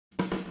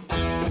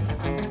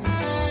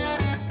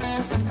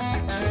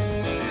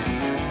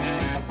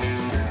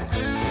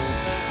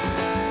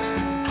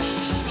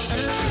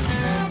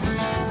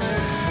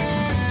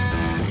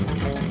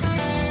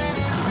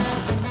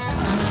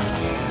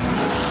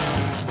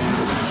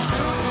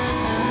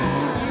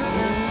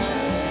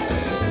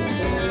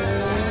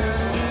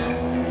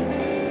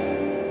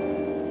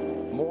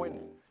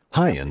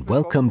Hi and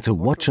welcome to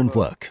Watch and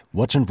Work.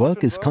 Watch and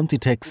Work is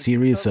ContiTech's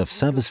series of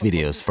service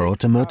videos for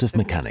automotive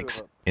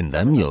mechanics. In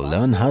them you'll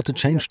learn how to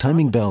change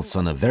timing belts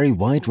on a very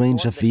wide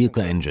range of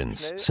vehicle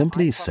engines,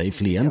 simply,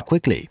 safely and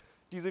quickly.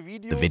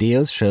 The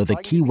videos show the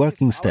key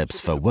working steps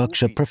for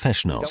workshop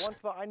professionals.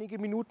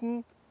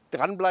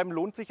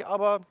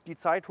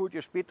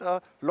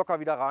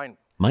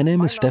 My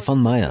name is Stefan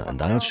Meyer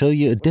and I'll show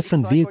you a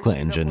different vehicle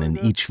engine in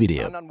each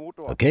video.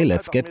 Okay,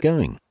 let's get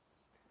going.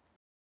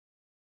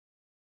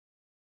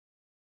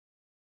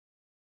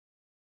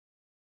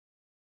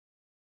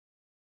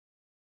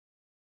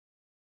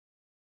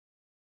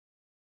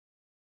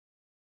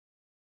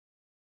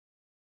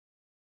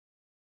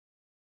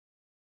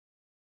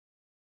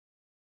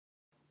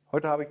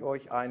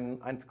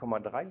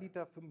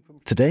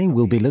 Today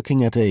we'll be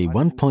looking at a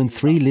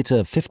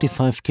 1.3l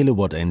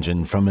 55kw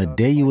engine from a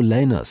Daewoo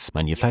Lanos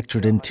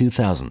manufactured in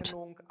 2000.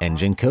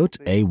 Engine code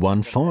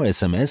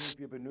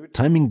A14SMS,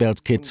 timing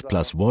belt kit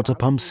plus water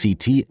pump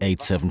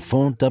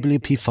CT874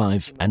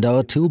 WP5 and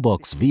our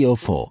toolbox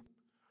V04.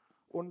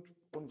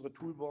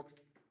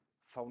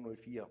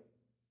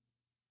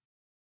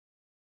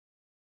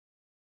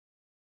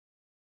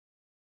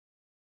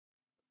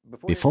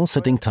 Before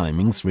setting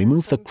timings,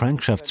 remove the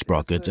crankshaft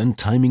sprocket and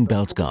timing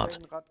belt guard.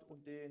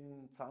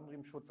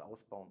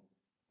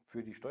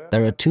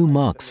 There are two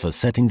marks for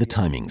setting the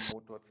timings.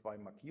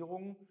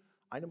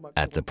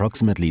 At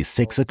approximately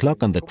 6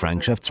 o'clock on the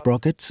crankshaft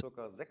sprocket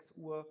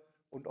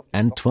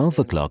and 12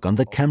 o'clock on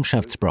the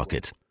camshaft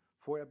sprocket.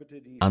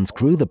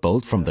 Unscrew the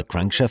bolt from the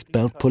crankshaft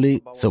belt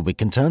pulley so we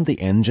can turn the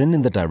engine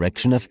in the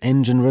direction of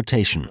engine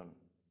rotation.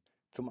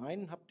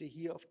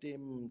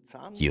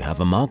 You have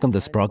a mark on the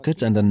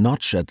sprocket and a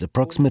notch at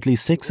approximately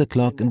 6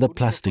 o'clock in the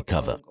plastic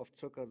cover.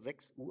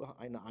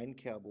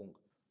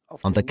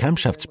 On the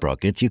camshaft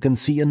sprocket you can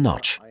see a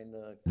notch.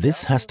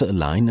 This has to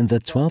align in the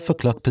 12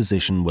 o'clock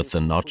position with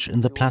the notch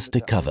in the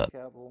plastic cover.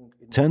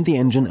 Turn the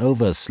engine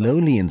over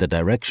slowly in the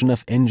direction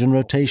of engine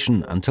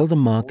rotation until the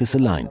mark is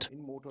aligned.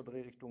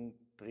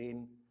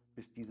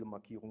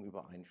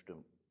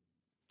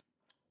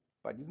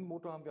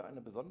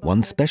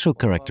 One special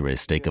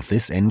characteristic of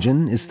this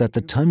engine is that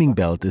the timing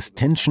belt is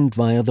tensioned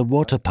via the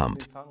water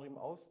pump.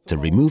 To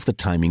remove the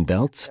timing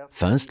belt,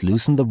 first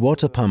loosen the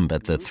water pump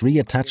at the 3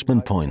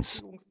 attachment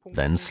points,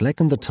 then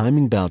slacken the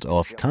timing belt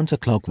off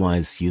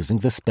counterclockwise using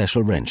the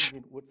special wrench.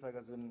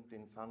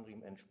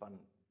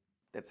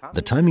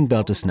 The timing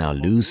belt is now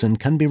loose and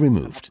can be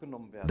removed.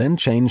 Then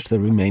change the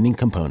remaining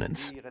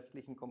components.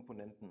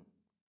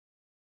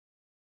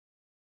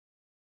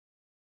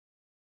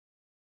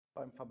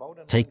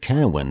 Take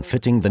care when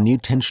fitting the new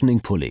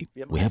tensioning pulley.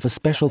 We have a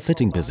special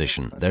fitting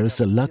position. There is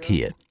a lug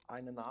here.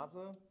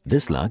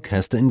 This lug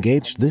has to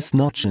engage this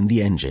notch in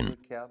the engine.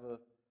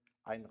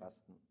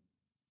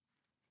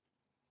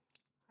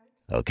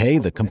 Okay,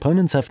 the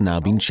components have now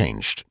been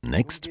changed.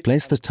 Next,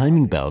 place the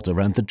timing belt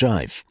around the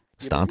drive.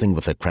 Starting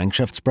with the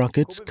crankshaft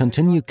sprocket,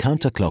 continue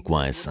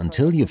counterclockwise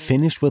until you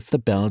finish with the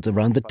belt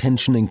around the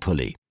tensioning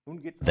pulley.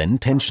 Then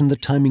tension the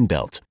timing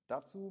belt.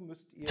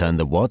 Turn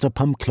the water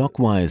pump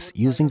clockwise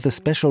using the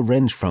special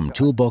wrench from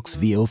toolbox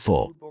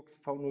V04.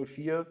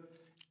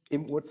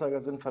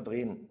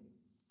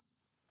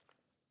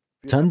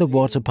 Turn the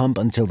water pump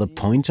until the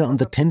pointer on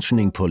the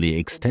tensioning pulley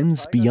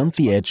extends beyond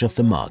the edge of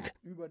the mark.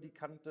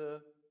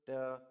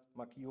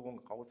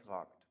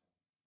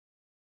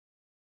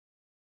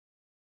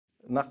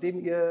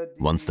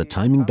 Once the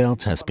timing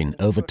belt has been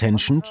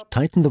over-tensioned,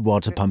 tighten the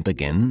water pump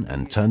again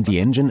and turn the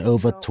engine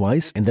over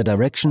twice in the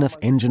direction of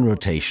engine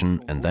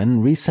rotation and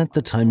then reset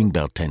the timing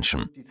belt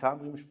tension.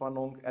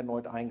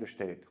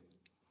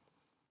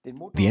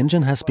 The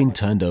engine has been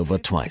turned over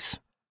twice.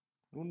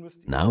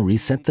 Now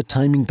reset the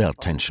timing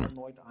belt tension.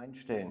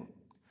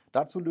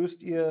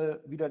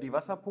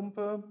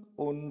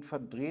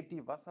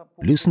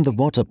 Loosen the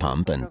water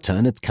pump and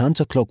turn it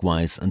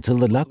counterclockwise until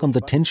the lug on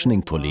the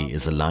tensioning pulley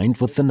is aligned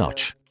with the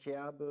notch.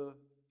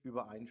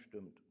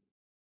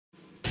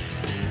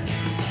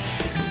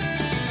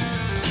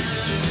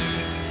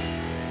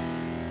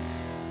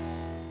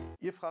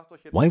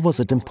 Why was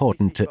it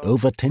important to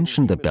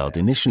over-tension the belt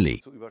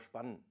initially?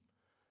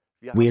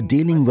 We are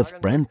dealing with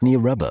brand new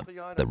rubber.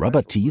 The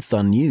rubber teeth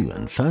are new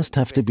and first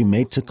have to be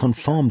made to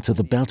conform to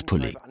the belt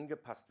pulley.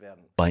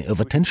 By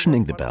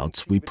over-tensioning the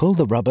belt, we pull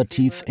the rubber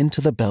teeth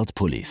into the belt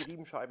pulleys.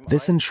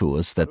 This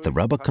ensures that the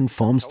rubber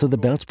conforms to the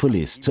belt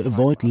pulleys to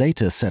avoid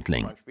later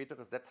settling.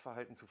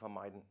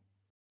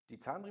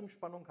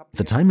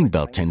 The timing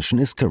belt tension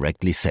is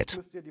correctly set.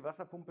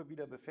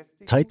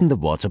 Tighten the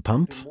water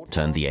pump,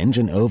 turn the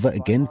engine over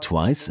again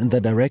twice in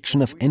the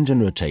direction of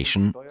engine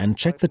rotation and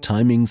check the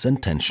timings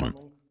and tension.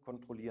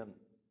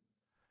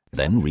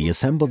 Then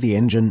reassemble the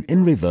engine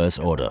in reverse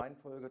order.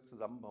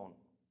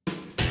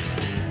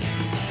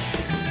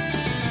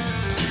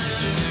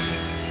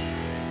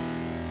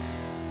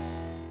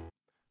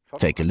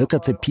 Take a look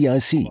at the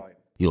PIC.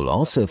 You'll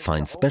also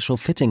find special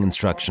fitting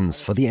instructions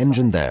for the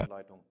engine there.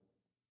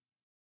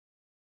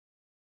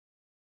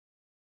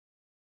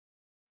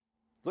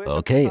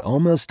 Okay,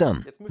 almost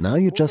done. Now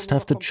you just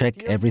have to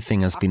check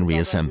everything has been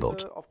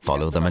reassembled.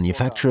 Follow the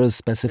manufacturer's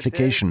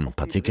specification,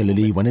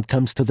 particularly when it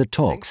comes to the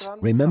Torx.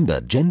 Remember,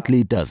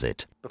 gently does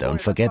it.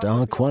 Don't forget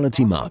our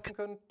quality mark.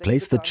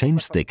 Place the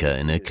change sticker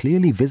in a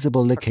clearly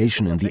visible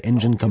location in the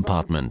engine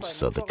compartment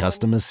so the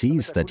customer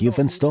sees that you've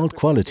installed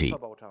quality.